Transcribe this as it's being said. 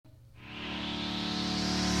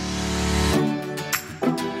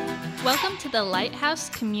Welcome to the Lighthouse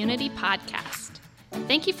Community Podcast.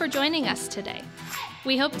 Thank you for joining us today.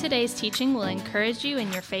 We hope today's teaching will encourage you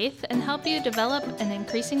in your faith and help you develop an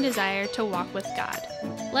increasing desire to walk with God.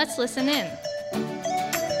 Let's listen in.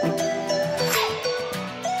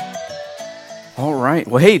 All right.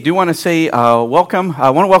 Well, hey, do want to say welcome. I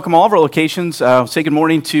want to welcome all of our locations. Say good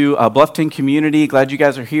morning to Bluffton community. Glad you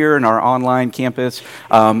guys are here in our online campus.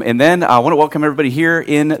 And then I want to welcome everybody here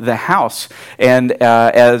in the house. And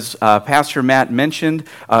as Pastor Matt mentioned,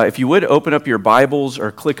 if you would open up your Bibles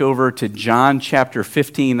or click over to John chapter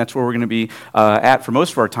 15. That's where we're going to be at for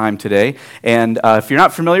most of our time today. And if you're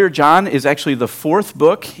not familiar, John is actually the fourth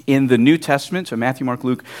book in the New Testament. So Matthew, Mark,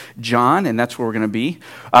 Luke, John, and that's where we're going to be.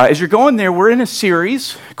 As you're going there, we're in a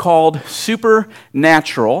series called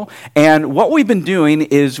Supernatural, and what we've been doing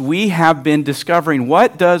is we have been discovering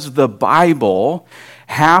what does the Bible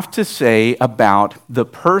have to say about the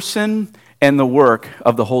person and the work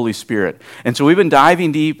of the Holy Spirit. And so we've been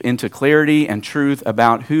diving deep into clarity and truth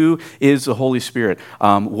about who is the Holy Spirit.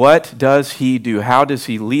 What does he do? How does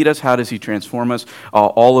he lead us? How does he transform us?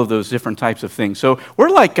 All of those different types of things. So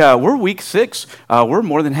we're week 6. We're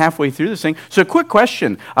more than halfway through this thing. So quick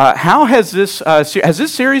question. How has this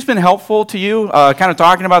series been helpful to you? Kind of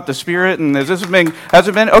talking about the Spirit, and has it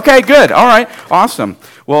been? Okay, good. All right. Awesome.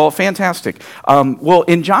 Well, fantastic.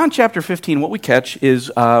 In John chapter 15, what we catch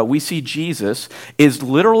is we see Jesus is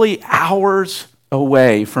literally hours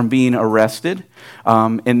away from being arrested.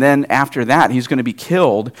 And then after that, he's going to be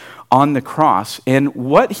killed on the cross. And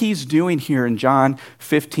what he's doing here in John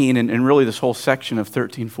 15, and really this whole section of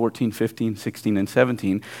 13, 14, 15, 16, and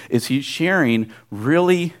 17, is he's sharing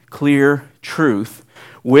really clear truth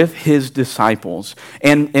with his disciples.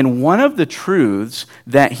 And one of the truths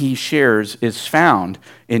that he shares is found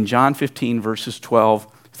in John 15, verses 12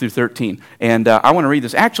 through 13. And I want to read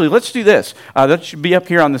this. Actually, let's do this. That should be up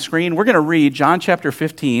here on the screen. We're going to read John chapter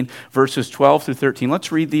 15, verses 12 through 13.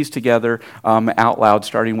 Let's read these together out loud,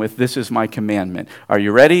 starting with, "This is my commandment." Are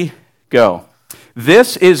you ready? Go.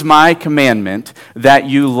 "This is my commandment, that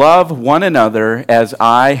you love one another as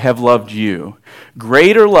I have loved you.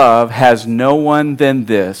 Greater love has no one than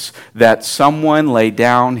this, that someone lay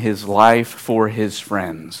down his life for his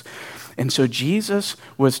friends." And so Jesus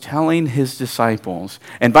was telling his disciples,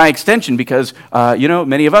 and by extension, because,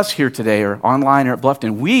 many of us here today are online or at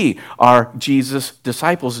Bluffton, we are Jesus'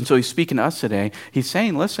 disciples. And so he's speaking to us today. He's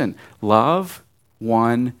saying, listen, love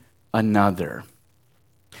one another.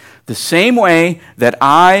 The same way that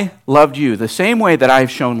I loved you, the same way that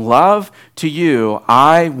I've shown love to you,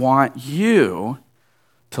 I want you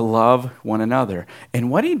to love one another. And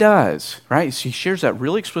what he does, right, he shares that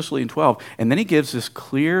really explicitly in 12, and then he gives this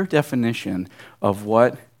clear definition of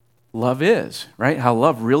what love is, right, how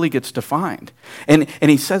love really gets defined. And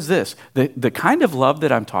he says this, the kind of love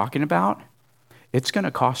that I'm talking about, it's going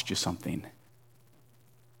to cost you something.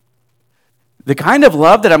 The kind of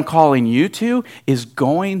love that I'm calling you to is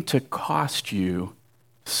going to cost you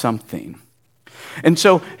something. And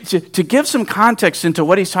so to give some context into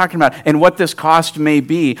what he's talking about and what this cost may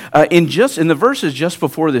be, in the verses just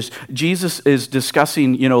before this, Jesus is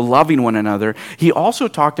discussing, loving one another. He also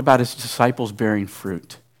talked about his disciples bearing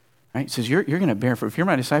fruit. Right? He says, you're going to bear fruit. If you're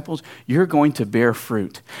my disciples, you're going to bear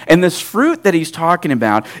fruit. And this fruit that he's talking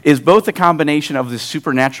about is both a combination of this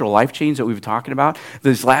supernatural life change that we've been talking about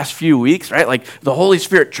these last few weeks, right? Like the Holy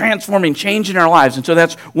Spirit transforming, changing our lives. And so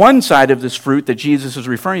that's one side of this fruit that Jesus is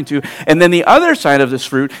referring to. And then the other side of this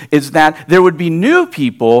fruit is that there would be new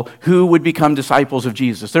people who would become disciples of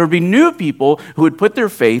Jesus. There would be new people who would put their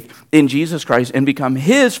faith in Jesus Christ and become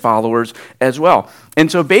his followers as well. And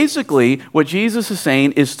so basically, what Jesus is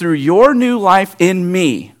saying is through your new life in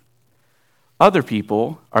me, other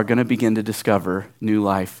people are going to begin to discover new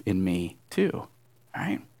life in me too, all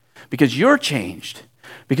right? Because you're changed.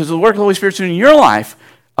 Because of the work of the Holy Spirit in your life,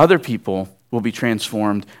 other people will be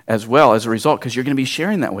transformed as well as a result, because you're going to be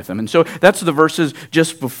sharing that with them. And so that's the verses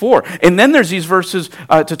just before. And then there's these verses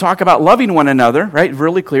to talk about loving one another, right?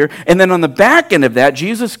 Really clear. And then on the back end of that,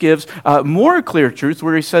 Jesus gives more clear truth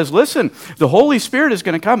where he says, listen, the Holy Spirit is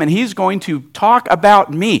going to come and he's going to talk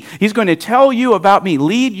about me. He's going to tell you about me,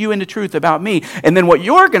 lead you into truth about me. And then what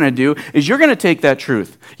you're going to do is you're going to take that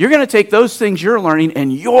truth. You're going to take those things you're learning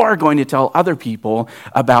and you're going to tell other people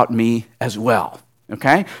about me as well.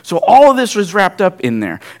 Okay? So all of this was wrapped up in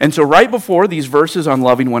there. And so right before these verses on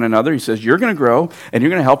loving one another, he says, you're going to grow and you're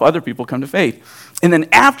going to help other people come to faith. And then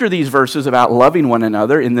after these verses about loving one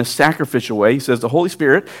another in this sacrificial way, he says, the Holy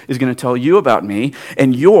Spirit is going to tell you about me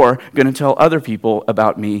and you're going to tell other people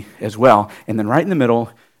about me as well. And then right in the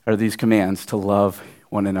middle are these commands to love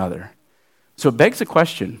one another. So it begs the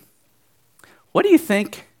question, what do you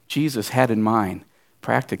think Jesus had in mind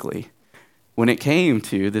practically when it came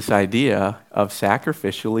to this idea of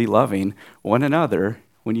sacrificially loving one another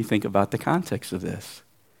when you think about the context of this?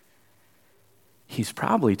 He's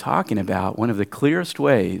probably talking about one of the clearest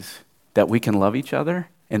ways that we can love each other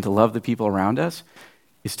and to love the people around us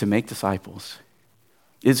is to make disciples,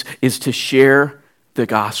 is to share the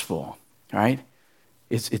gospel, right?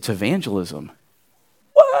 It's evangelism.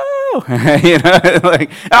 Whoa!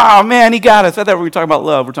 Like, oh man, he got us. I thought we were talking about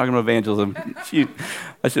love. We're talking about evangelism. Shoot,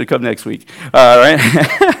 I should have come next week. Right?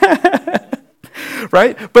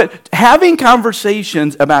 Right? But having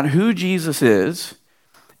conversations about who Jesus is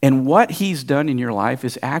and what he's done in your life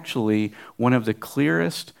is actually one of the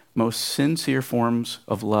clearest, most sincere forms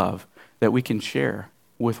of love that we can share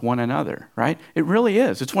with one another, right? It really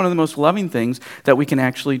is. It's one of the most loving things that we can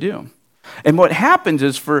actually do. And what happens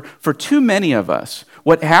is for too many of us,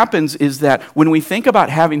 what happens is that when we think about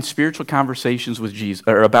having spiritual conversations with Jesus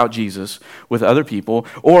or about Jesus with other people,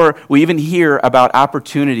 or we even hear about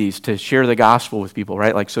opportunities to share the gospel with people,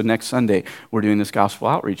 right? Like, so next Sunday, we're doing this gospel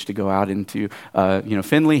outreach to go out into,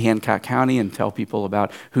 Findlay, Hancock County, and tell people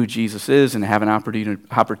about who Jesus is and have an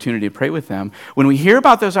opportunity to pray with them. When we hear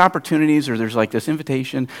about those opportunities, or there's like this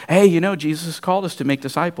invitation, hey, Jesus called us to make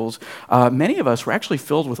disciples, many of us were actually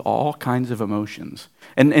filled with all kinds of emotions.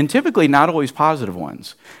 And typically not always positive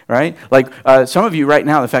ones, right? Like some of you right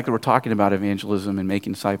now, the fact that we're talking about evangelism and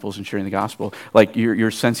making disciples and sharing the gospel, like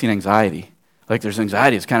you're sensing anxiety. Like there's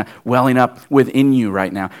anxiety. It's kind of welling up within you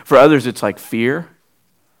right now. For others, it's like fear.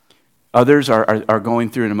 Others are going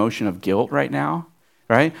through an emotion of guilt right now,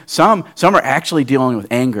 right? Some are actually dealing with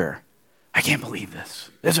anger. I can't believe this.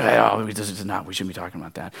 This is not, we shouldn't be talking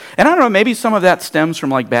about that. And I don't know, maybe some of that stems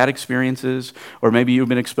from like bad experiences, or maybe you've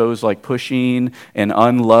been exposed like pushing and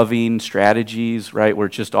unloving strategies, right? Where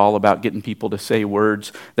it's just all about getting people to say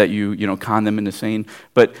words that you con them into saying.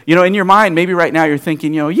 But, in your mind, maybe right now you're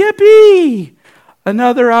thinking, yippee!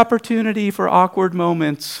 Another opportunity for awkward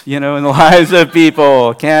moments, in the lives of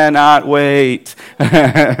people. Cannot wait.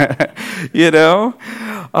 But,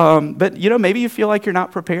 maybe you feel like you're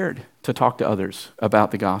not prepared to talk to others about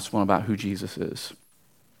the gospel and about who Jesus is.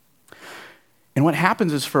 And what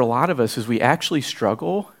happens is for a lot of us is we actually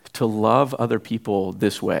struggle to love other people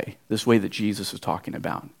this way that Jesus is talking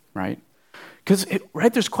about, right? Because,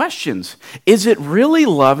 there's questions. Is it really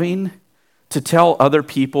loving to tell other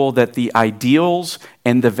people that the ideals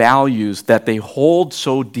and the values that they hold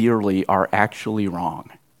so dearly are actually wrong?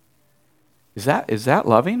 Is that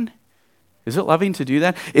loving? Is it loving to do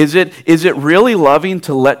that? Is it really loving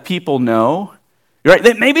to let people know, right,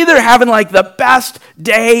 that maybe they're having like the best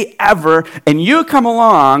day ever, and you come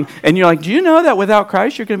along and you're like, do you know that without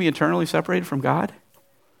Christ you're going to be eternally separated from God?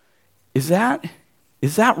 Is that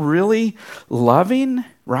really loving,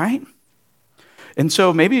 right? And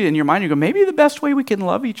so maybe in your mind you go, maybe the best way we can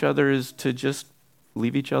love each other is to just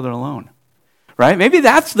leave each other alone. Right? Maybe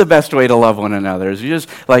that's the best way to love one another, is you just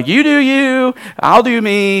like, you do you, I'll do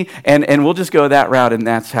me, and we'll just go that route, and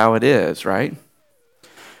that's how it is, right?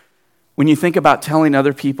 When you think about telling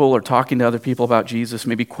other people or talking to other people about Jesus,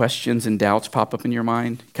 maybe questions and doubts pop up in your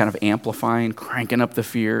mind, kind of amplifying, cranking up the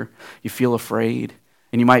fear. You feel afraid,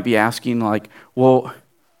 and you might be asking like, well,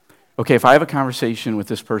 okay, if I have a conversation with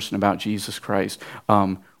this person about Jesus Christ,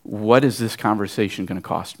 what is this conversation going to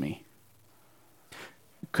cost me?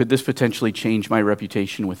 Could this potentially change my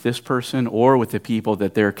reputation with this person or with the people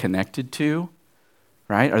that they're connected to,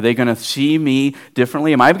 right? Are they going to see me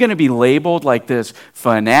differently? Am I going to be labeled like this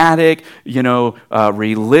fanatic,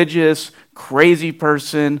 religious, crazy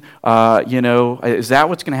person? Is that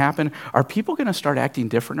what's going to happen? Are people going to start acting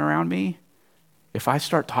different around me if I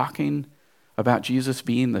start talking about Jesus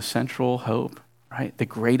being the central hope, right? The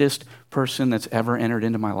greatest person that's ever entered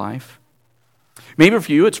into my life? Maybe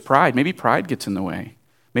for you it's pride. Maybe pride gets in the way.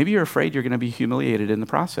 Maybe you're afraid you're going to be humiliated in the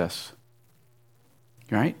process,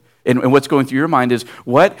 right? And what's going through your mind is,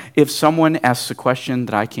 what if someone asks a question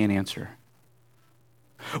that I can't answer?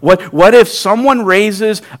 What if someone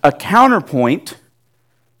raises a counterpoint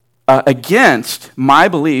against my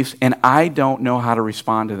beliefs and I don't know how to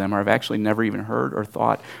respond to them, or I've actually never even heard or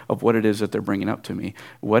thought of what it is that they're bringing up to me?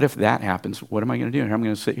 What if that happens? What am I going to do? I'm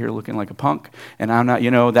going to sit here looking like a punk, and I'm not,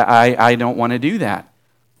 that I don't want to do that,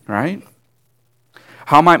 right?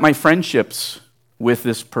 How might my friendships with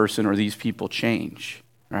this person or these people change,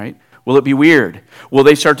 right? Will it be weird? Will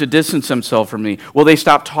they start to distance themselves from me? Will they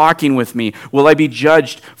stop talking with me? Will I be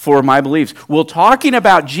judged for my beliefs? Will talking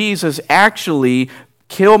about Jesus actually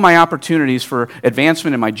kill my opportunities for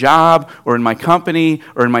advancement in my job or in my company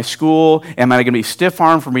or in my school? Am I going to be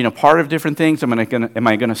stiff-armed from being a part of different things? Am I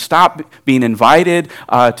going to stop being invited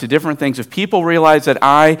to different things if people realize that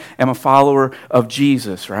I am a follower of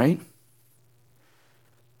Jesus, right?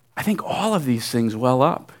 I think all of these things well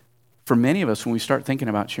up for many of us when we start thinking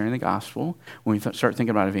about sharing the gospel, when we start thinking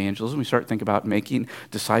about evangelism, we start thinking about making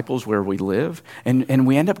disciples where we live, and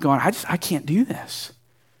we end up going, I can't do this.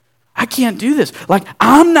 I can't do this. Like,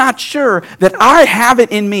 I'm not sure that I have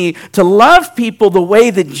it in me to love people the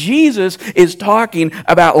way that Jesus is talking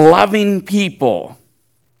about loving people.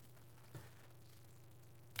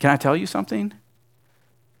 Can I tell you something?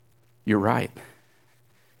 You're right.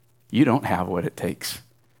 You don't have what it takes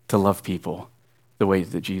to love people the way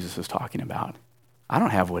that Jesus is talking about. I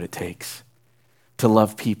don't have what it takes to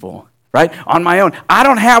love people, right? On my own. I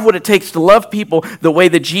don't have what it takes to love people the way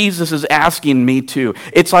that Jesus is asking me to.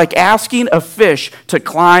 It's like asking a fish to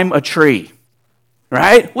climb a tree,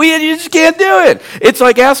 right? You just can't do it. It's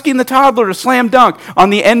like asking the toddler to slam dunk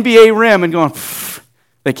on the NBA rim and going,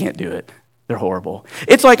 they can't do it. They're horrible.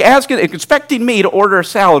 It's like expecting me to order a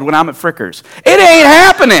salad when I'm at Frickers. It ain't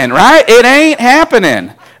happening, right? It ain't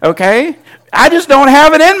happening, okay? I just don't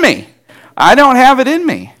have it in me. I don't have it in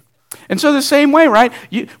me. And so the same way, right?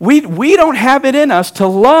 We don't have it in us to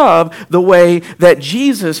love the way that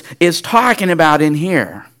Jesus is talking about in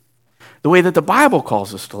here. The way that the Bible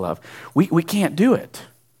calls us to love. We can't do it.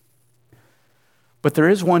 But there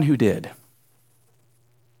is one who did.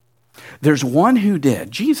 There's one who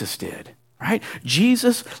did. Jesus did, right?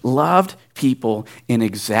 Jesus loved people in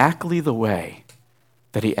exactly the way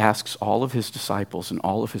that he asks all of his disciples and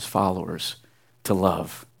all of his followers to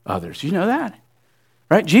love others. You know that?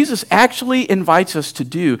 Right? Jesus actually invites us to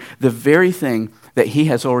do the very thing that he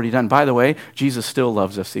has already done. By the way, Jesus still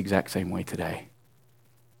loves us the exact same way today.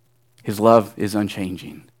 His love is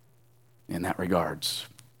unchanging in that regards.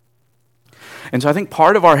 And so I think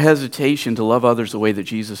part of our hesitation to love others the way that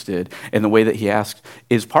Jesus did and the way that he asked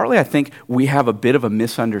is partly, I think, we have a bit of a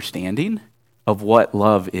misunderstanding of what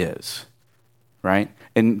love is, right?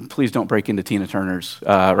 And please don't break into Tina Turner's,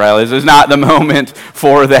 right? This is not the moment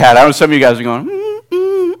for that. I know some of you guys are going,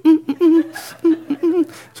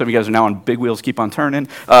 Some of you guys are now on big wheels, keep on turning.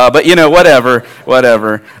 But whatever.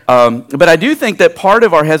 But I do think that part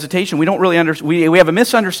of our hesitation, we don't really we have a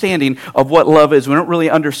misunderstanding of what love is. We don't really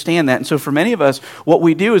understand that. And so for many of us, what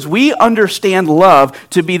we do is we understand love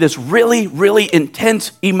to be this really, really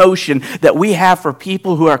intense emotion that we have for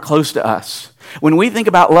people who are close to us. When we think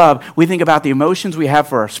about love, we think about the emotions we have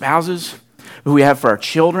for our spouses, who we have for our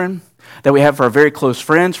children, that we have for our very close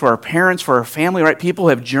friends, for our parents, for our family, right? People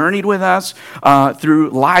have journeyed with us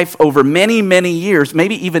through life over many, many years,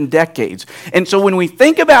 maybe even decades. And so when we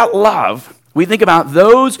think about love, we think about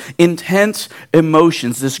those intense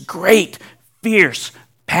emotions, this great, fierce,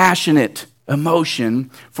 passionate emotion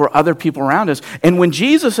for other people around us. And when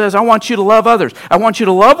Jesus says, I want you to love others, I want you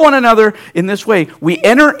to love one another in this way, we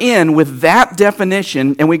enter in with that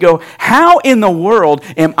definition and we go, how in the world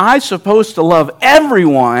am I supposed to love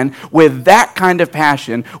everyone with that kind of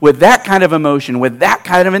passion, with that kind of emotion, with that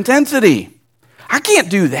kind of intensity? I can't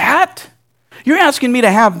do that. You're asking me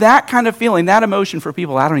to have that kind of feeling, that emotion for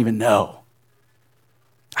people I don't even know.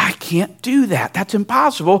 I can't do that. That's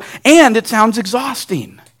impossible, and it sounds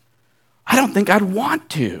exhausting. I don't think I'd want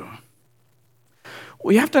to.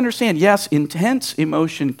 We have to understand, yes, intense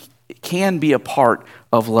emotion can be a part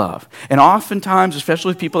of love. And oftentimes,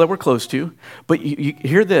 especially with people that we're close to, but you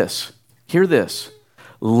hear this.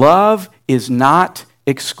 Love is not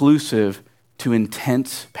exclusive to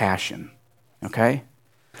intense passion, okay?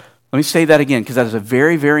 Let me say that again, because that is a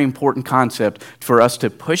very, very important concept for us to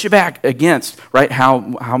push it back against, right,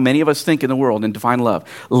 how many of us think in the world and define love.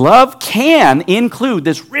 Love can include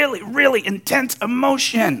this really, really intense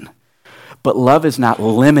emotion, but love is not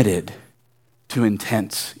limited to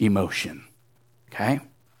intense emotion, okay?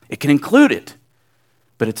 It can include it,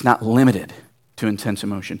 but it's not limited to intense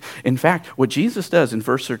emotion. In fact, what Jesus does in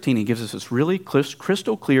verse 13, he gives us this really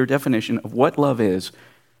crystal clear definition of what love is.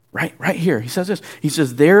 Right here, he says this. He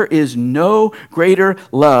says, there is no greater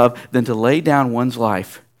love than to lay down one's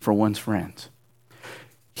life for one's friends.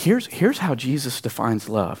 Here's how Jesus defines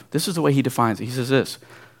love. This is the way he defines it. He says this,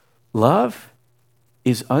 love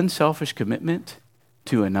is unselfish commitment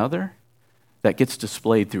to another that gets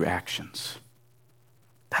displayed through actions.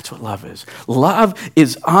 That's what love is. Love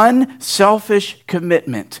is unselfish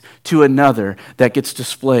commitment to another that gets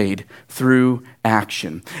displayed through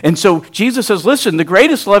action. And so Jesus says, listen, the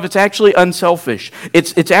greatest love, it's actually unselfish.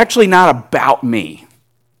 It's actually not about me.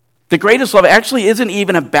 The greatest love actually isn't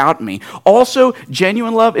even about me. Also,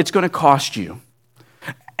 genuine love, it's going to cost you.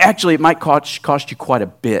 Actually, it might cost you quite a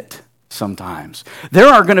bit sometimes. There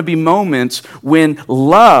are going to be moments when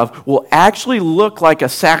love will actually look like a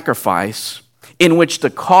sacrifice in which the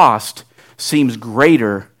cost seems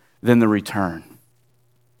greater than the return.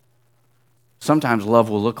 Sometimes love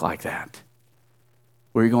will look like that,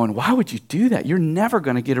 where you're going, why would you do that? You're never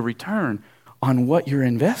going to get a return on what you're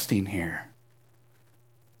investing here.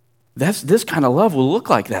 This kind of love will look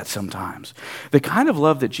like that sometimes. The kind of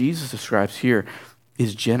love that Jesus describes here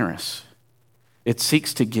is generous. It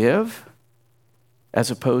seeks to give as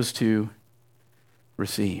opposed to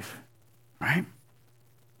receive, right?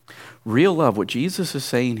 Real love, what Jesus is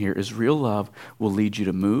saying here is real love will lead you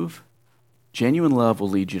to move. Genuine love will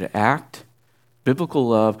lead you to act. Biblical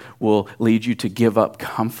love will lead you to give up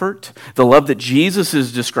comfort. The love that Jesus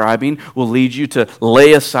is describing will lead you to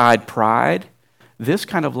lay aside pride. This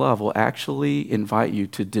kind of love will actually invite you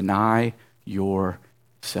to deny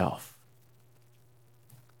yourself.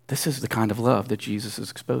 This is the kind of love that Jesus is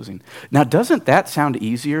exposing. Now, doesn't that sound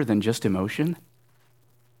easier than just emotion?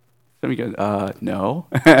 Some of you go, no.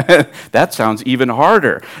 That sounds even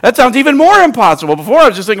harder. That sounds even more impossible. Before, I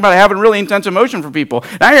was just thinking about having really intense emotion for people.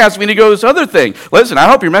 Now you're asking me to go this other thing. Listen, I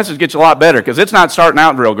hope your message gets a lot better because it's not starting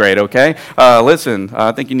out real great, okay? Listen,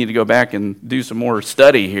 I think you need to go back and do some more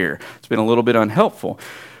study here. It's been a little bit unhelpful.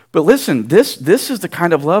 But listen, this is the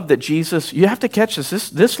kind of love that Jesus, you have to catch this.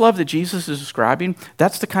 This love that Jesus is describing,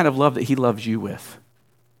 that's the kind of love that he loves you with.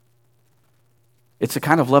 It's the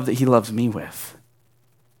kind of love that he loves me with.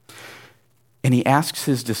 And he asks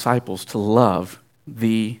his disciples to love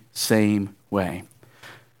the same way.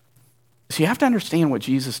 So you have to understand what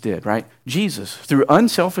Jesus did, right? Jesus, through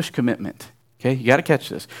unselfish commitment, okay, you got to catch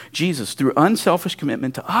this. Jesus, through unselfish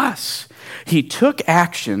commitment to us, he took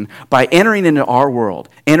action by entering into our world,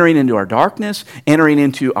 entering into our darkness, entering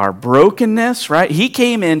into our brokenness, right? He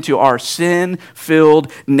came into our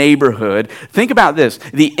sin-filled neighborhood. Think about this.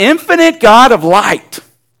 The infinite God of light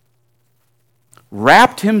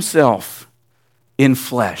wrapped himself in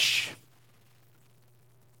flesh.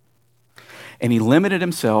 And he limited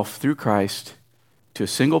himself through Christ to a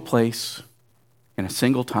single place and a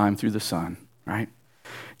single time through the Son, right?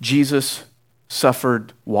 Jesus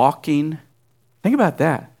suffered walking. Think about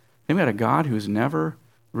that. Think about a God who's never,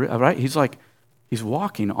 right? He's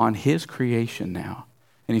walking on his creation now.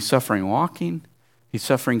 And he's suffering walking. He's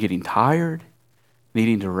suffering getting tired,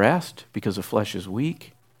 needing to rest because the flesh is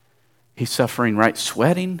weak. He's suffering, right,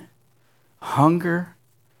 sweating, hunger,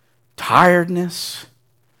 tiredness,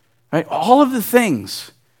 right? All of the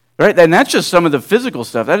things, right? And that's just some of the physical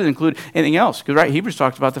stuff. That doesn't include anything else. Because, right, Hebrews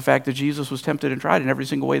talks about the fact that Jesus was tempted and tried in every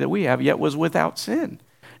single way that we have, yet was without sin.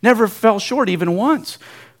 Never fell short even once.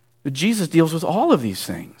 But Jesus deals with all of these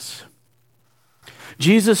things.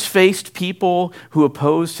 Jesus faced people who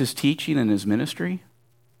opposed his teaching and his ministry,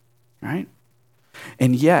 right?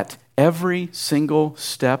 And yet, every single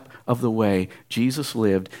step of the way, Jesus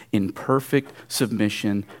lived in perfect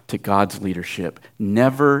submission to God's leadership,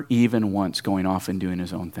 never even once going off and doing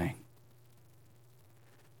his own thing.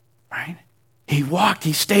 Right?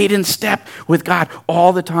 He stayed in step with God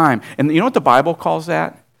all the time. And you know what the Bible calls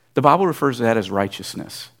that? The Bible refers to that as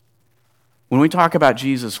righteousness. When we talk about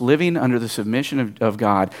Jesus living under the submission of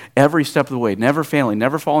God every step of the way, never failing,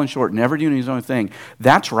 never falling short, never doing his own thing,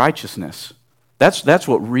 that's righteousness. That's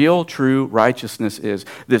what real, true righteousness is.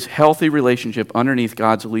 This healthy relationship underneath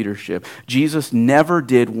God's leadership. Jesus never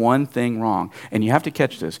did one thing wrong. And you have to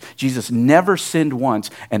catch this. Jesus never sinned once,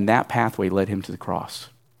 and that pathway led him to the cross.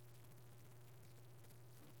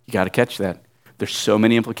 You got to catch that. There's so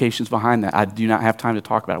many implications behind that. I do not have time to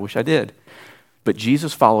talk about it. I wish I did. But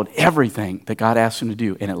Jesus followed everything that God asked him to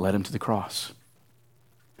do, and it led him to the cross.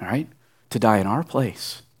 All right? To die in our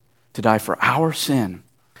place. To die for our sin.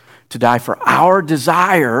 To die for our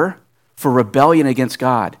desire for rebellion against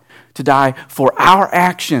God. To die for our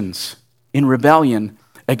actions in rebellion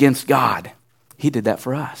against God. He did that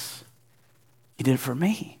for us. He did it for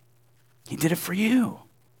me. He did it for you.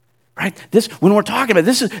 Right? When we're talking about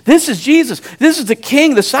this is Jesus. This is the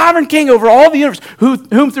King, the sovereign King over all the universe,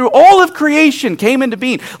 whom through all of creation came into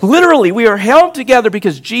being. Literally, we are held together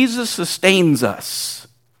because Jesus sustains us.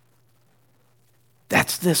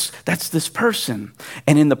 That's this person.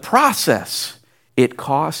 And in the process, it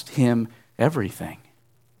cost him everything.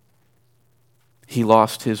 He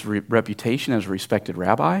lost his reputation as a respected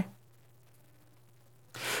rabbi.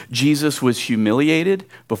 Jesus was humiliated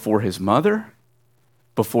before his mother,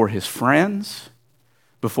 before his friends,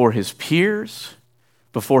 before his peers,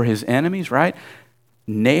 before his enemies, right?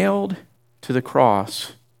 Nailed to the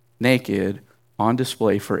cross, naked, on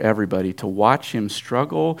display for everybody to watch him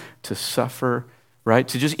struggle, to suffer, right?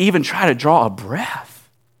 To just even try to draw a breath.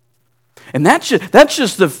 And that's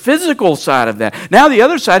just the physical side of that. Now the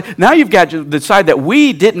other side, now you've got the side that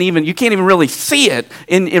you can't even really see it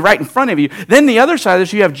right in front of you. Then the other side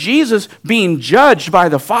is you have Jesus being judged by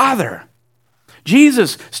the Father.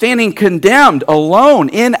 Jesus standing condemned alone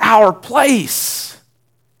in our place.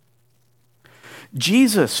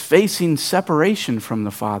 Jesus facing separation from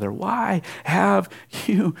the Father. Why have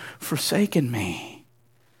you forsaken me?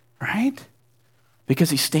 Right? Because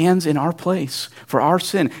he stands in our place for our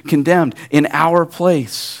sin, condemned in our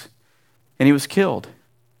place. And he was killed.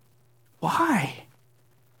 Why?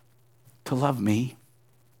 To love me.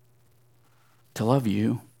 To love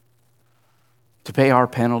you. To pay our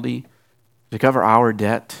penalty. To cover our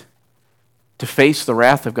debt. To face the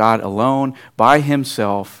wrath of God alone by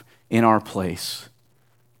himself in our place.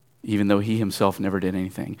 Even though he himself never did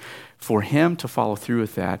anything. For him to follow through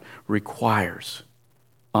with that requires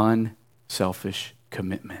unselfish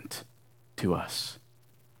commitment to us.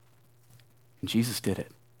 And Jesus did it.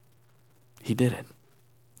 He did it.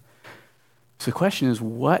 So the question is,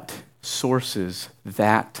 what sources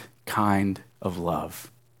that kind of love?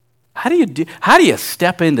 How do you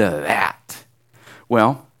step into that?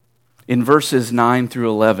 Well, in verses 9 through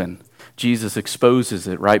 11, Jesus exposes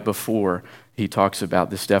it right before he talks about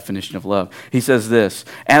this definition of love. He says this,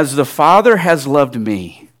 "As the Father has loved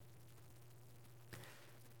me,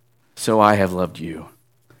 so I have loved you.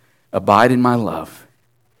 Abide in my love.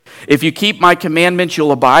 If you keep my commandments,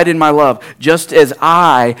 you'll abide in my love, just as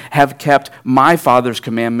I have kept my Father's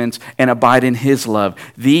commandments and abide in his love.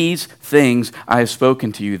 These things I have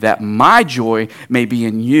spoken to you, that my joy may be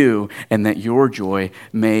in you and that your joy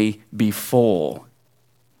may be full."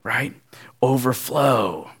 Right?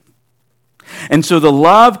 Overflow. And so the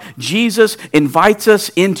love Jesus invites us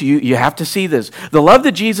into, you have to see this. The love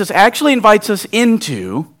that Jesus actually invites us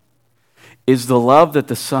into is the love that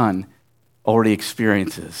the Son already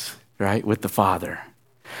experiences, right, with the Father.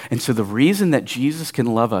 And so the reason that Jesus can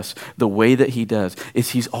love us the way that he does is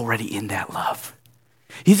he's already in that love.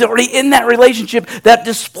 He's already in that relationship that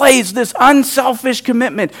displays this unselfish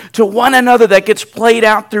commitment to one another that gets played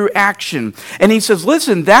out through action. And he says,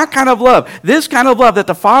 listen, that kind of love, this kind of love that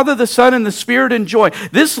the Father, the Son, and the Spirit enjoy,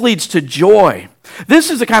 this leads to joy.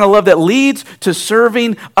 This is the kind of love that leads to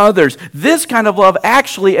serving others. This kind of love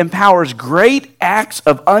actually empowers great acts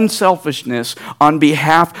of unselfishness on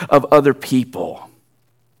behalf of other people.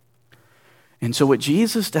 And so what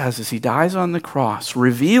Jesus does is he dies on the cross,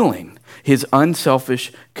 revealing his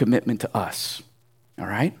unselfish commitment to us. All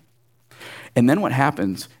right? And then what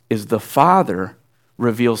happens is the Father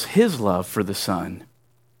reveals his love for the Son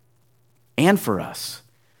and for us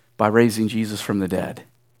by raising Jesus from the dead.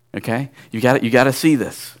 Okay? You got to see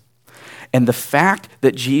this. And the fact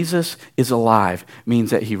that Jesus is alive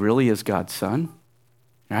means that he really is God's Son.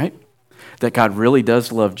 Right? That God really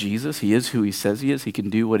does love Jesus. He is who he says he is. He can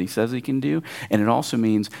do what he says he can do. And it also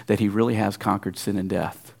means that he really has conquered sin and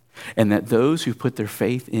death. And that those who put their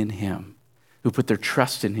faith in him, who put their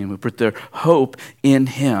trust in him, who put their hope in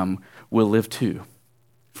him will live too,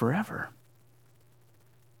 forever.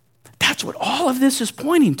 That's what all of this is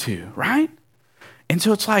pointing to, right? And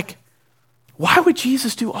so it's like, why would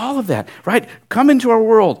Jesus do all of that, right? Come into our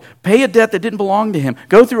world, pay a debt that didn't belong to him,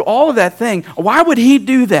 go through all of that thing. Why would he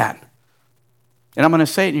do that? And I'm going to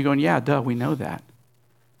say it, and you're going, yeah, duh, we know that.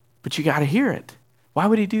 But you got to hear it. Why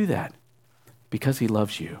would he do that? Because he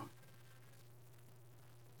loves you.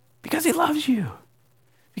 Because he loves you.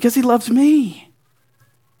 Because he loves me.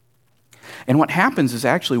 And what happens is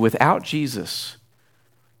actually without Jesus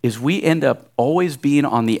is we end up always being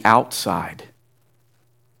on the outside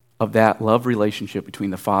of that love relationship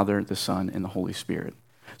between the Father, the Son, and the Holy Spirit.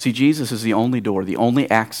 See, Jesus is the only door, the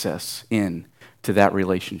only access in to that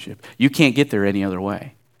relationship. You can't get there any other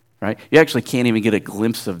way, right? You actually can't even get a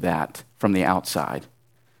glimpse of that from the outside.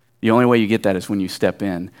 The only way you get that is when you step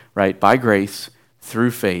in, right? By grace,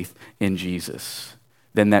 through faith in Jesus.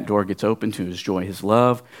 Then that door gets open to his joy, his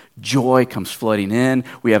love. Joy comes flooding in.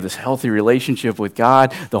 We have this healthy relationship with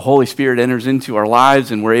God. The Holy Spirit enters into our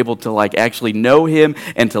lives and we're able to actually know him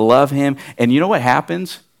and to love him. And you know what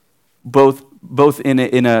happens? Both in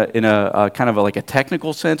a kind of like a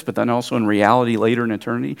technical sense, but then also in reality later in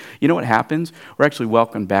eternity. You know what happens? We're actually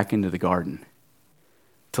welcomed back into the garden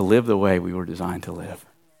to live the way we were designed to live.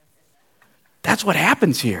 That's what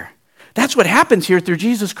happens here. That's what happens here through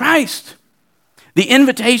Jesus Christ. The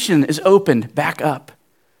invitation is opened back up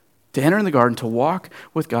to enter in the garden, to walk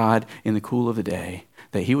with God in the cool of the day,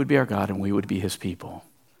 that he would be our God and we would be his people.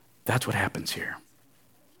 That's what happens here.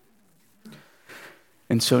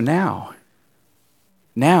 And so now,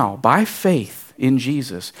 by faith in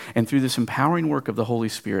Jesus. And through this empowering work of the Holy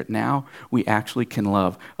Spirit, now we actually can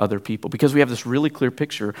love other people because we have this really clear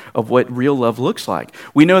picture of what real love looks like.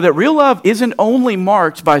 We know that real love isn't only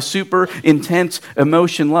marked by super intense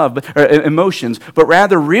emotions, but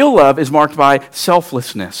rather real love is marked by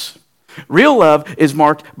selflessness. Real love is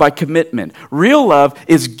marked by commitment. Real love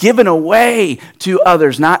is given away to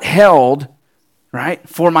others, not held, right,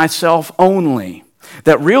 for myself only.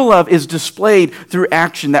 That real love is displayed through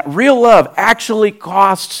action. That real love actually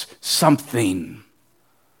costs something.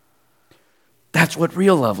 That's what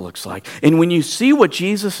real love looks like. And when you see what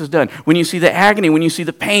Jesus has done, when you see the agony, when you see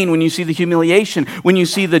the pain, when you see the humiliation, when you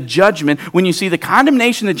see the judgment, when you see the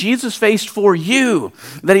condemnation that Jesus faced for you,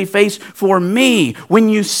 that he faced for me, when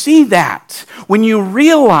you see that, when you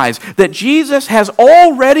realize that Jesus has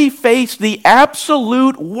already faced the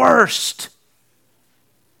absolute worst,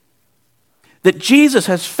 that Jesus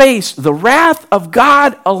has faced the wrath of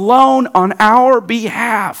God alone on our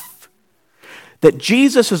behalf, that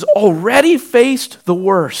Jesus has already faced the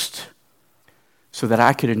worst so that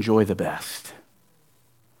I could enjoy the best.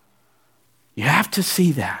 You have to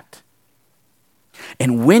see that.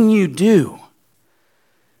 And when you do,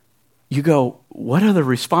 you go, what other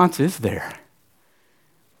response is there?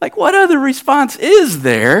 Like, what other response is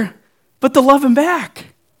there but to love him back?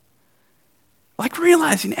 Like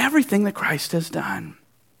realizing everything that Christ has done.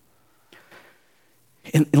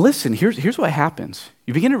 And listen, here's what happens.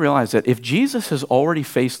 You begin to realize that if Jesus has already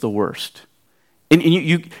faced the worst, and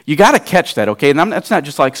you got to catch that, okay? And that's not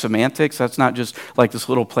just like semantics. That's not just like this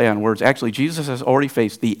little play on words. Actually, Jesus has already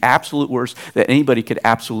faced the absolute worst that anybody could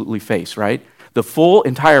absolutely face, right? The full,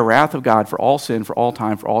 entire wrath of God for all sin, for all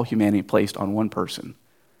time, for all humanity placed on one person.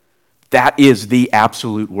 That is the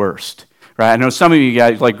absolute worst. Right? I know some of you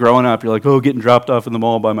guys, like growing up, you're like, oh, getting dropped off in the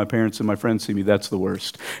mall by my parents and my friends see me, that's the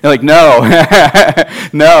worst. You're like, no,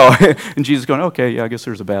 no. And Jesus going, okay, yeah, I guess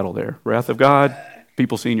there's a battle there. Wrath of God,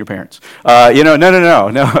 people seeing your parents. No.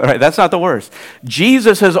 Right? That's not the worst.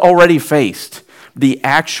 Jesus has already faced the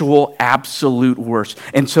actual absolute worst.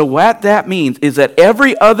 And so what that means is that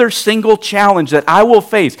every other single challenge that I will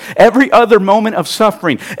face, every other moment of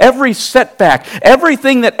suffering, every setback,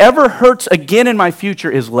 everything that ever hurts again in my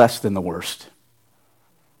future is less than the worst.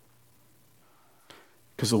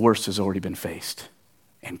 Because the worst has already been faced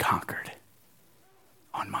and conquered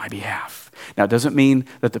on my behalf. Now, it doesn't mean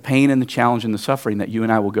that the pain and the challenge and the suffering that you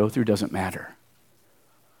and I will go through doesn't matter,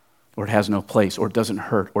 or it has no place, or it doesn't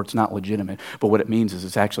hurt, or it's not legitimate. But what it means is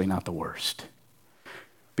it's actually not the worst.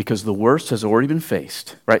 Because the worst has already been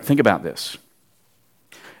faced, right? Think about this.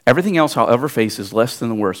 Everything else I'll ever face is less than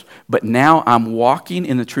the worst. But now I'm walking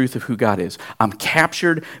in the truth of who God is. I'm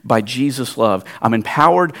captured by Jesus' love. I'm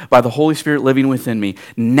empowered by the Holy Spirit living within me.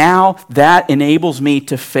 Now that enables me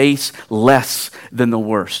to face less than the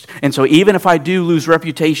worst. And so even if I do lose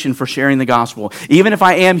reputation for sharing the gospel, even if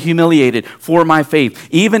I am humiliated for my faith,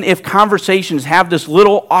 even if conversations have this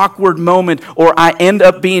little awkward moment or I end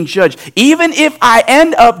up being judged, even if I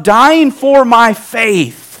end up dying for my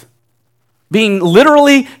faith, being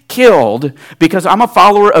literally killed because I'm a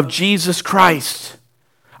follower of Jesus Christ,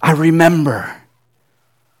 I remember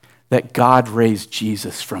that God raised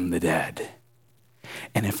Jesus from the dead.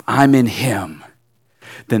 And if I'm in him,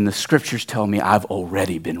 then the scriptures tell me I've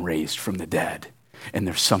already been raised from the dead. And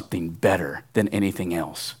there's something better than anything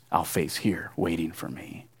else I'll face here waiting for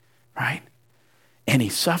me, right? Any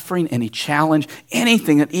suffering, any challenge,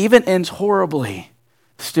 anything that even ends horribly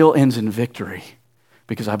still ends in victory.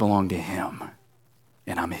 Because I belong to him,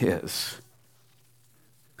 and I'm his.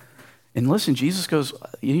 And listen, Jesus goes,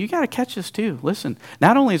 you got to catch this too. Listen,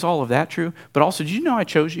 not only is all of that true, but also, did you know I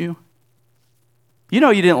chose you? You know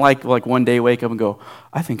you didn't like one day wake up and go,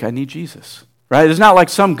 I think I need Jesus. Right? It's not like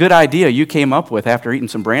some good idea you came up with after eating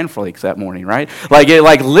some bran flakes that morning, right?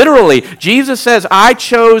 Like literally, Jesus says, I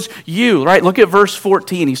chose you, right? Look at verse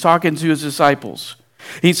 14. He's talking to his disciples.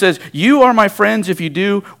 He says, you are my friends if you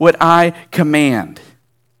do what I command.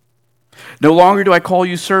 No longer do I call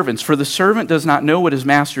you servants, for the servant does not know what his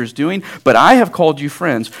master is doing, but I have called you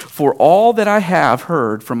friends, for all that I have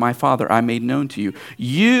heard from my Father I made known to you.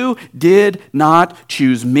 You did not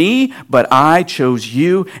choose me, but I chose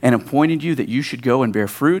you and appointed you that you should go and bear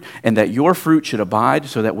fruit, and that your fruit should abide,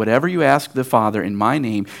 so that whatever you ask the Father in my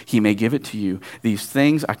name, he may give it to you. These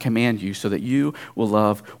things I command you, so that you will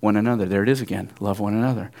love one another. There it is again. Love one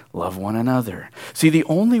another. Love one another. See, the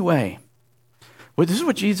only way, this is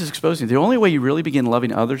what Jesus is exposing. The only way you really begin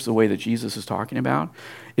loving others the way that Jesus is talking about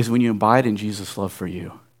is when you abide in Jesus' love for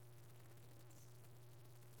you.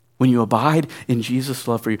 When you abide in Jesus'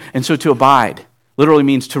 love for you. And so to abide literally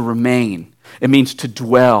means to remain. It means to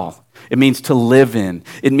dwell. It means to live in.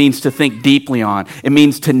 It means to think deeply on. It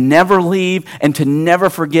means to never leave and to never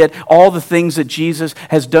forget all the things that Jesus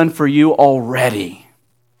has done for you already.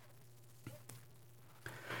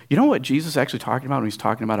 You know what Jesus is actually talking about when he's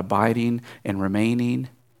talking about abiding and remaining,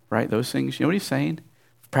 right? Those things. You know what he's saying?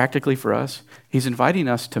 Practically for us, he's inviting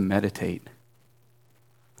us to meditate.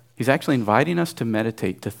 He's actually inviting us to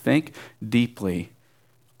meditate, to think deeply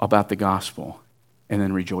about the gospel and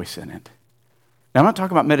then rejoice in it. Now, I'm not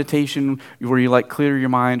talking about meditation where you like clear your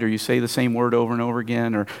mind or you say the same word over and over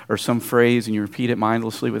again or some phrase and you repeat it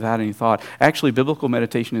mindlessly without any thought. Actually, biblical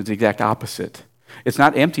meditation is the exact opposite. It's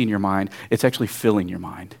not emptying your mind, it's actually filling your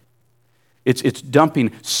mind. It's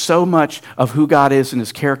dumping so much of who God is and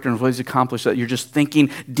his character and what he's accomplished that you're just thinking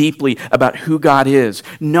deeply about who God is.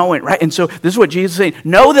 Knowing, right? And so this is what Jesus is saying.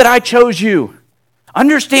 Know that I chose you.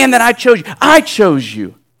 Understand that I chose you. I chose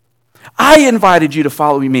you. I invited you to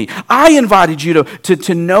follow me. I invited you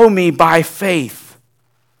to know me by faith.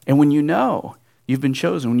 And when you know you've been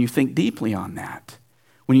chosen, when you think deeply on that,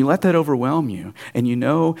 when you let that overwhelm you and you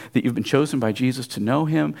know that you've been chosen by Jesus to know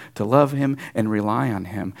him, to love him, and rely on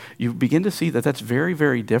him, you begin to see that that's very,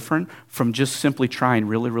 very different from just simply trying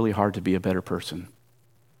really, really hard to be a better person.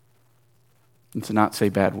 And to not say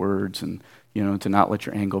bad words and, to not let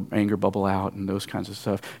your anger bubble out and those kinds of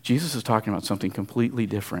stuff. Jesus is talking about something completely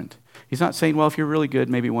different. He's not saying, well, if you're really good,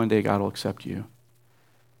 maybe one day God will accept you.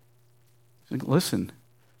 He's like, listen,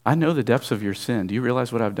 I know the depths of your sin. Do you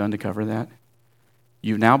realize what I've done to cover that?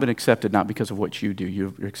 You've now been accepted not because of what you do.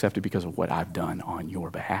 You're accepted because of what I've done on your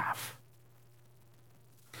behalf.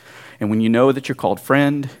 And when you know that you're called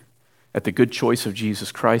friend, at the good choice of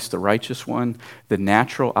Jesus Christ, the righteous one, the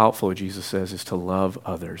natural outflow, Jesus says, is to love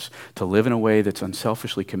others, to live in a way that's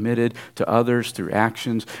unselfishly committed to others through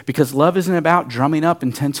actions, because love isn't about drumming up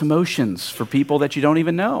intense emotions for people that you don't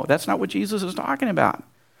even know. That's not what Jesus is talking about.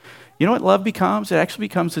 You know what love becomes? It actually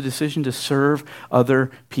becomes a decision to serve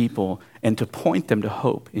other people and to point them to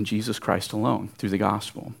hope in Jesus Christ alone through the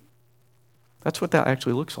gospel. That's what that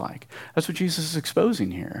actually looks like. That's what Jesus is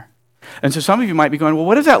exposing here. And so some of you might be going, well,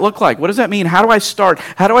 what does that look like? What does that mean? How do I start?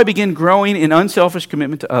 How do I begin growing in unselfish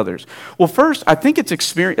commitment to others? Well, first, I think it's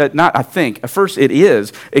first it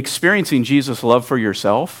is experiencing Jesus' love for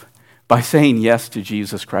yourself by saying yes to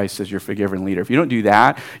Jesus Christ as your forgiven leader. If you don't do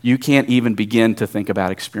that, you can't even begin to think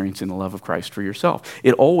about experiencing the love of Christ for yourself.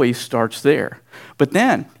 It always starts there. But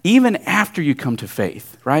then, even after you come to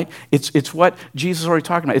faith, right? It's what Jesus is already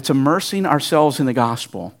talking about. It's immersing ourselves in the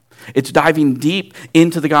gospel. It's diving deep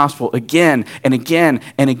into the gospel again and again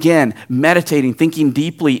and again, meditating, thinking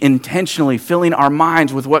deeply, intentionally, filling our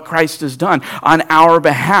minds with what Christ has done on our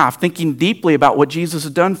behalf, thinking deeply about what Jesus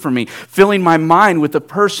has done for me, filling my mind with the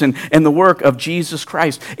person and the work of Jesus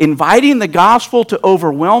Christ, inviting the gospel to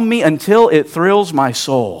overwhelm me until it thrills my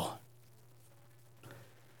soul.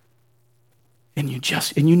 And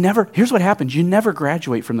you never, here's what happens, you never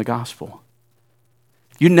graduate from the gospel.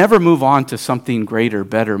 You never move on to something greater,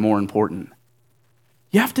 better, more important.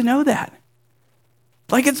 You have to know that.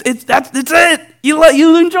 Like it's it. You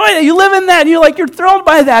enjoy it. You live in that. And you're thrilled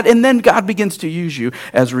by that. And then God begins to use you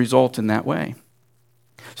as a result in that way.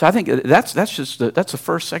 So I think that's the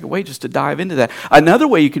first, second way, just to dive into that. Another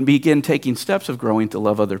way you can begin taking steps of growing to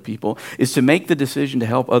love other people is to make the decision to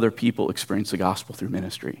help other people experience the gospel through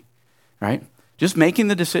ministry, right? Just making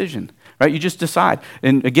the decision, right? You just decide.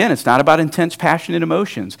 And again, it's not about intense, passionate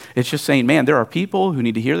emotions. It's just saying, man, there are people who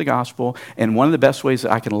need to hear the gospel, and one of the best ways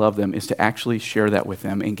that I can love them is to actually share that with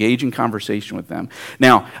them, engage in conversation with them.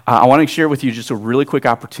 Now, I want to share with you just a really quick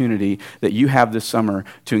opportunity that you have this summer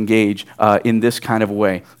to engage in this kind of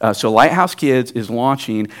way. So Lighthouse Kids is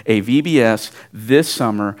launching a VBS this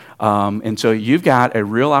summer, and so you've got a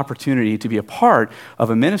real opportunity to be a part of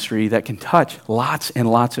a ministry that can touch lots and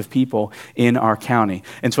lots of people in our county.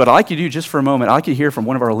 And so what I'd like you to do just for a moment, I'd like you to hear from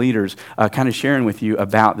one of our leaders kind of sharing with you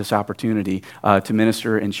about this opportunity to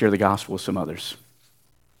minister and share the gospel with some others.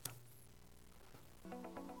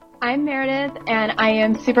 I'm Meredith, and I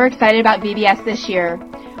am super excited about VBS this year.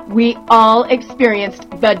 We all experienced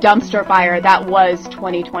the dumpster fire that was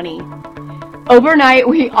 2020. Overnight,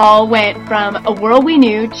 we all went from a world we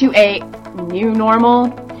knew to a new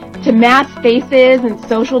normal, to mask faces and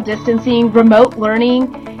social distancing, remote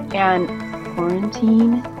learning, and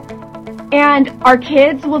quarantine. And our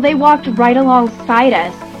kids, well, they walked right alongside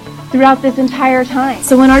us throughout this entire time.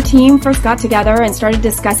 So when our team first got together and started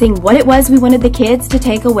discussing what it was we wanted the kids to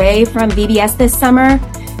take away from VBS this summer,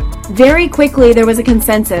 very quickly there was a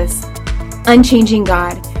consensus. Unchanging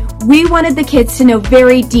God. We wanted the kids to know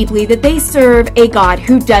very deeply that they serve a God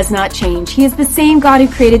who does not change. He is the same God who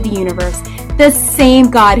created the universe, the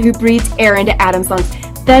same God who breathed air into Adam's lungs,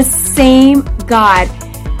 the same same God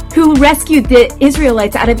who rescued the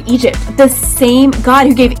Israelites out of Egypt, the same God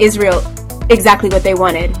who gave Israel exactly what they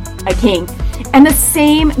wanted, a king, and the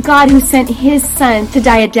same God who sent his son to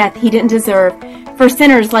die a death he didn't deserve for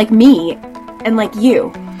sinners like me and like you.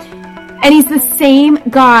 And he's the same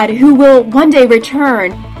God who will one day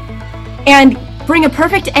return and bring a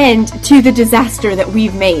perfect end to the disaster that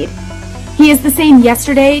we've made. He is the same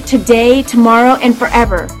yesterday, today, tomorrow, and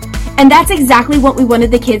forever. And that's exactly what we wanted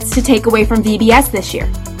the kids to take away from VBS this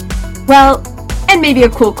year. Well, and maybe a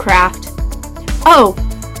cool craft. Oh,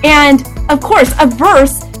 and of course, a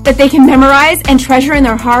verse that they can memorize and treasure in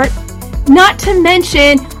their heart. Not to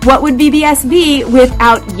mention, what would VBS be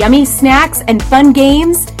without yummy snacks and fun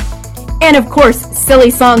games? And of course, silly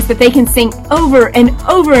songs that they can sing over and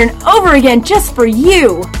over and over again just for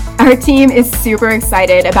you. Our team is super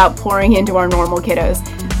excited about pouring into our normal kiddos,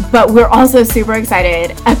 but we're also super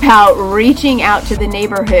excited about reaching out to the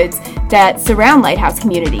neighborhoods that surround Lighthouse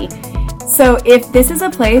Community. So if this is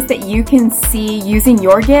a place that you can see using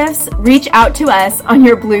your gifts, reach out to us on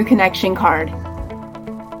your blue connection card.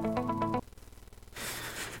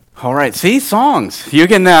 All right, see, songs. You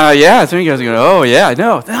can, some of you guys are going, oh, yeah,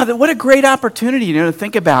 no, what a great opportunity, to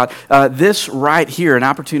think about this right here, an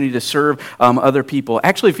opportunity to serve other people.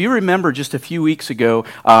 Actually, if you remember just a few weeks ago,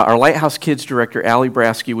 our Lighthouse Kids director, Allie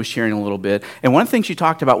Brasky, was sharing a little bit, and one of the things she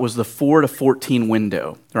talked about was the 4 to 14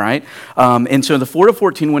 window, right? And so the 4 to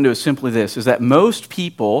 14 window is simply this, is that most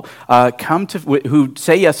people who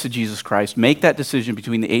say yes to Jesus Christ make that decision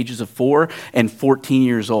between the ages of 4 and 14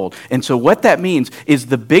 years old. And so what that means is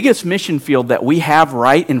the biggest mission field that we have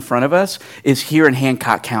right in front of us is here in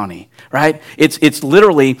Hancock County, right? It's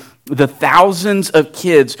literally the thousands of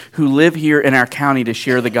kids who live here in our county to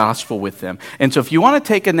share the gospel with them. And so if you want to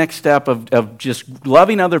take a next step of just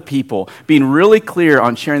loving other people, being really clear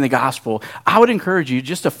on sharing the gospel, I would encourage you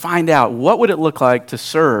just to find out what would it look like to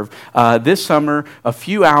serve this summer a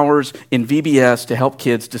few hours in VBS to help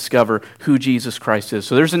kids discover who Jesus Christ is.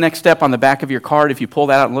 So there's the next step on the back of your card. If you pull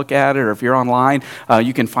that out and look at it, or if you're online,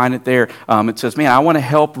 you can find it there. It says, man, I want to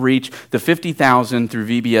help reach the 50,000 through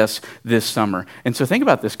VBS this summer. And so think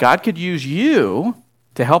about this. God could use you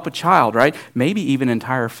to help a child, right? Maybe even an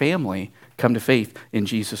entire family come to faith in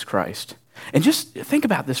Jesus Christ. And just think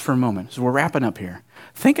about this for a moment as we're wrapping up here.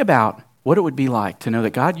 Think about what it would be like to know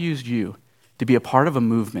that God used you to be a part of a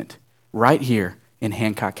movement right here in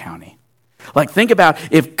Hancock County. Like, think about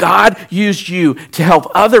if God used you to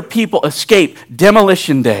help other people escape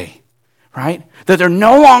demolition day, right? That they're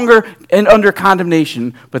no longer under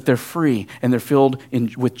condemnation, but they're free and they're filled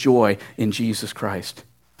with joy in Jesus Christ.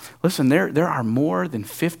 Listen, there are more than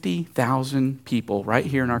 50,000 people right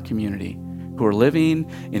here in our community who are living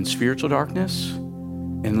in spiritual darkness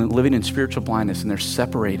and living in spiritual blindness, and they're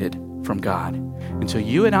separated from God. And so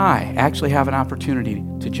you and I actually have an opportunity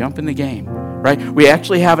to jump in the game, right? We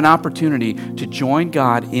actually have an opportunity to join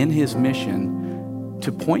God in his mission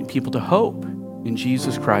to point people to hope in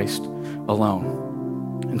Jesus Christ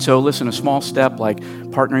alone. And so listen, a small step like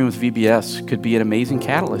partnering with VBS could be an amazing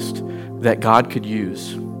catalyst that God could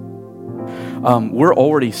use. We're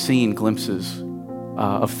already seeing glimpses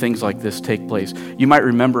of things like this take place. You might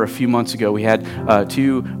remember a few months ago we had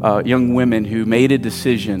two young women who made a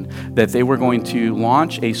decision that they were going to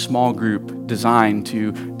launch a small group designed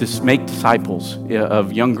to make disciples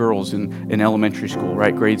of young girls in elementary school,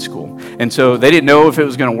 right, grade school. And so they didn't know if it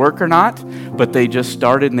was going to work or not, but they just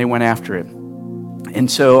started and they went after it. And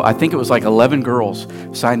so I think it was like 11 girls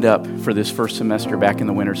signed up for this first semester back in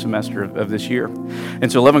the winter semester of this year. And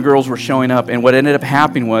so 11 girls were showing up. And what ended up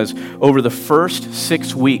happening was over the first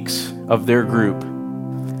 6 weeks of their group,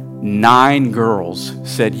 9 girls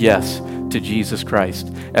said yes to Jesus Christ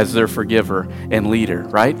as their forgiver and leader,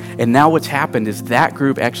 right? And now what's happened is that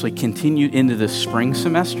group actually continued into the spring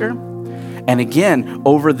semester. And again,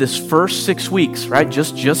 over this first 6 weeks, right,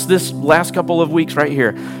 just this last couple of weeks right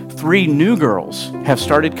here, 3 new girls have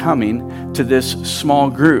started coming to this small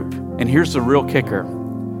group. And here's the real kicker.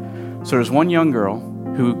 So there's one young girl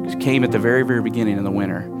who came at the very, very beginning in the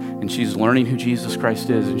winter, and she's learning who Jesus Christ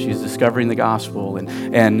is, and she's discovering the gospel,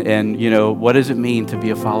 and you know, what does it mean to be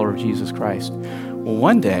a follower of Jesus Christ? Well,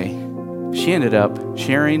 one day, she ended up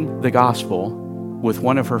sharing the gospel with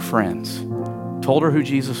one of her friends. Told her who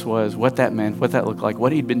Jesus was, what that meant, what that looked like,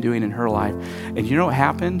 what he'd been doing in her life. And you know what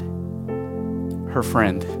happened? Her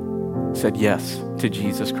friend said yes to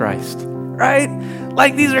Jesus Christ, right?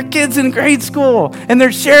 Like, these are kids in grade school, and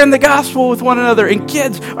they're sharing the gospel with one another, and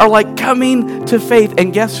kids are like coming to faith.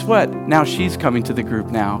 And guess what? Now she's coming to the group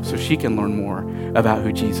now so she can learn more about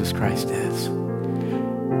who Jesus Christ is.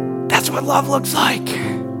 That's what love looks like.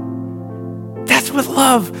 That's That's what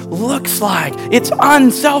love looks like. It's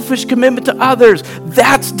unselfish commitment to others.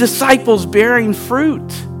 That's disciples bearing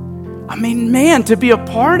fruit. I mean, man, to be a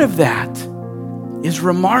part of that is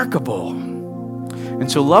remarkable.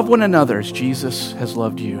 And so love one another as Jesus has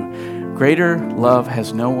loved you. Greater love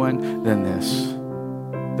has no one than this,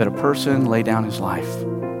 that a person lay down his life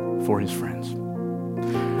for his friends.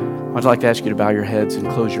 I'd like to ask you to bow your heads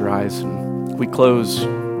and close your eyes. And we close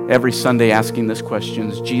every Sunday asking this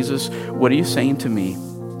question: Jesus, what are you saying to me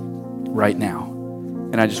right now?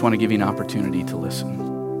 And I just want to give you an opportunity to listen.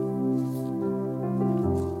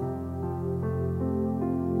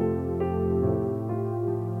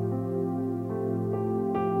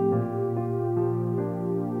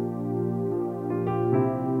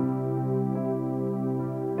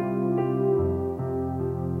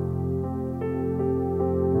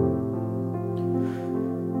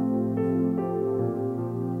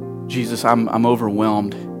 Jesus, I'm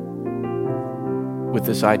overwhelmed with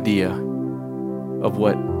this idea of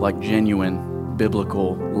what like genuine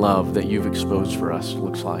biblical love that you've exposed for us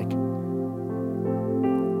looks like.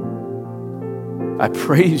 I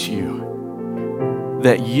praise you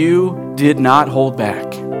that you did not hold back,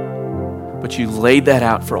 but you laid that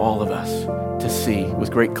out for all of us to see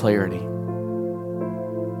with great clarity.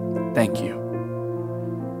 Thank you.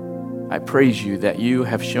 I praise you that you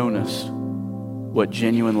have shown us what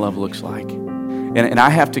genuine love looks like. And I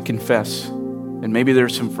have to confess, and maybe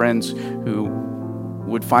there's some friends who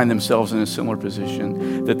would find themselves in a similar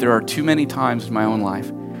position, that there are too many times in my own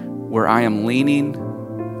life where I am leaning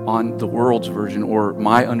on the world's version or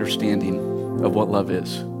my understanding of what love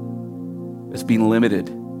is. It's being limited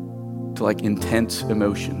to like intense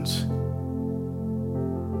emotions.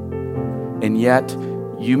 And yet,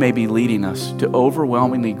 you may be leading us to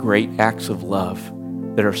overwhelmingly great acts of love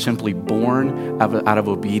that are simply born out of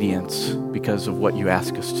obedience because of what you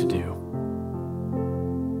ask us to do.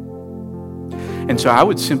 And so I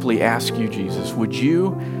would simply ask you, Jesus, would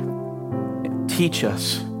you teach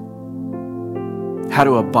us how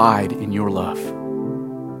to abide in your love?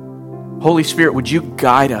 Holy Spirit, would you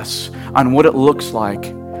guide us on what it looks like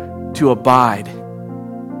to abide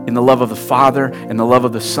in the love of the Father and the love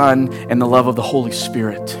of the Son and the love of the Holy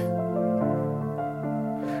Spirit?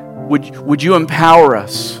 Would you empower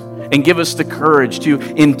us and give us the courage to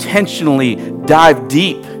intentionally dive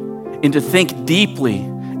deep and to think deeply,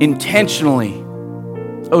 intentionally,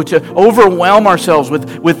 to overwhelm ourselves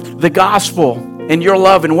with the gospel and your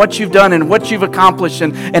love and what you've done and what you've accomplished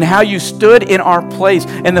and how you stood in our place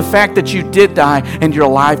and the fact that you did die and you're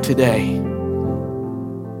alive today.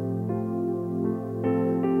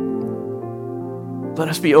 Let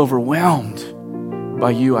us be overwhelmed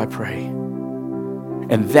by you, I pray.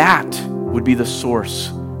 And that would be the source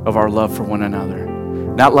of our love for one another.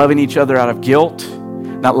 Not loving each other out of guilt,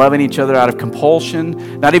 not loving each other out of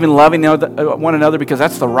compulsion, not even loving one another because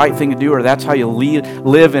that's the right thing to do or that's how you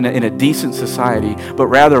live in a decent society, but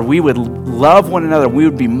rather we would love one another. We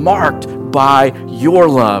would be marked by your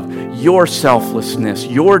love, your selflessness,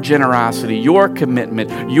 your generosity, your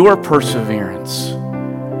commitment, your perseverance.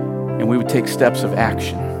 And we would take steps of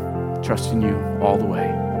action, trusting you all the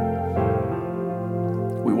way.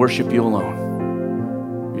 We worship you alone.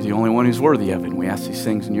 You're the only one who's worthy of it. And we ask these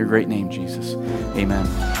things in your great name, Jesus. Amen.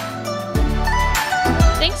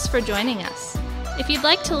 Thanks for joining us. If you'd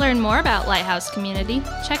like to learn more about Lighthouse Community,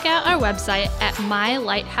 check out our website at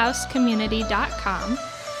mylighthousecommunity.com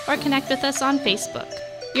or connect with us on Facebook.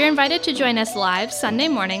 You're invited to join us live Sunday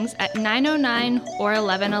mornings at 9:09 or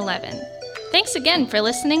 11:11. Thanks again for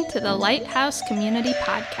listening to the Lighthouse Community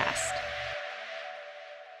Podcast.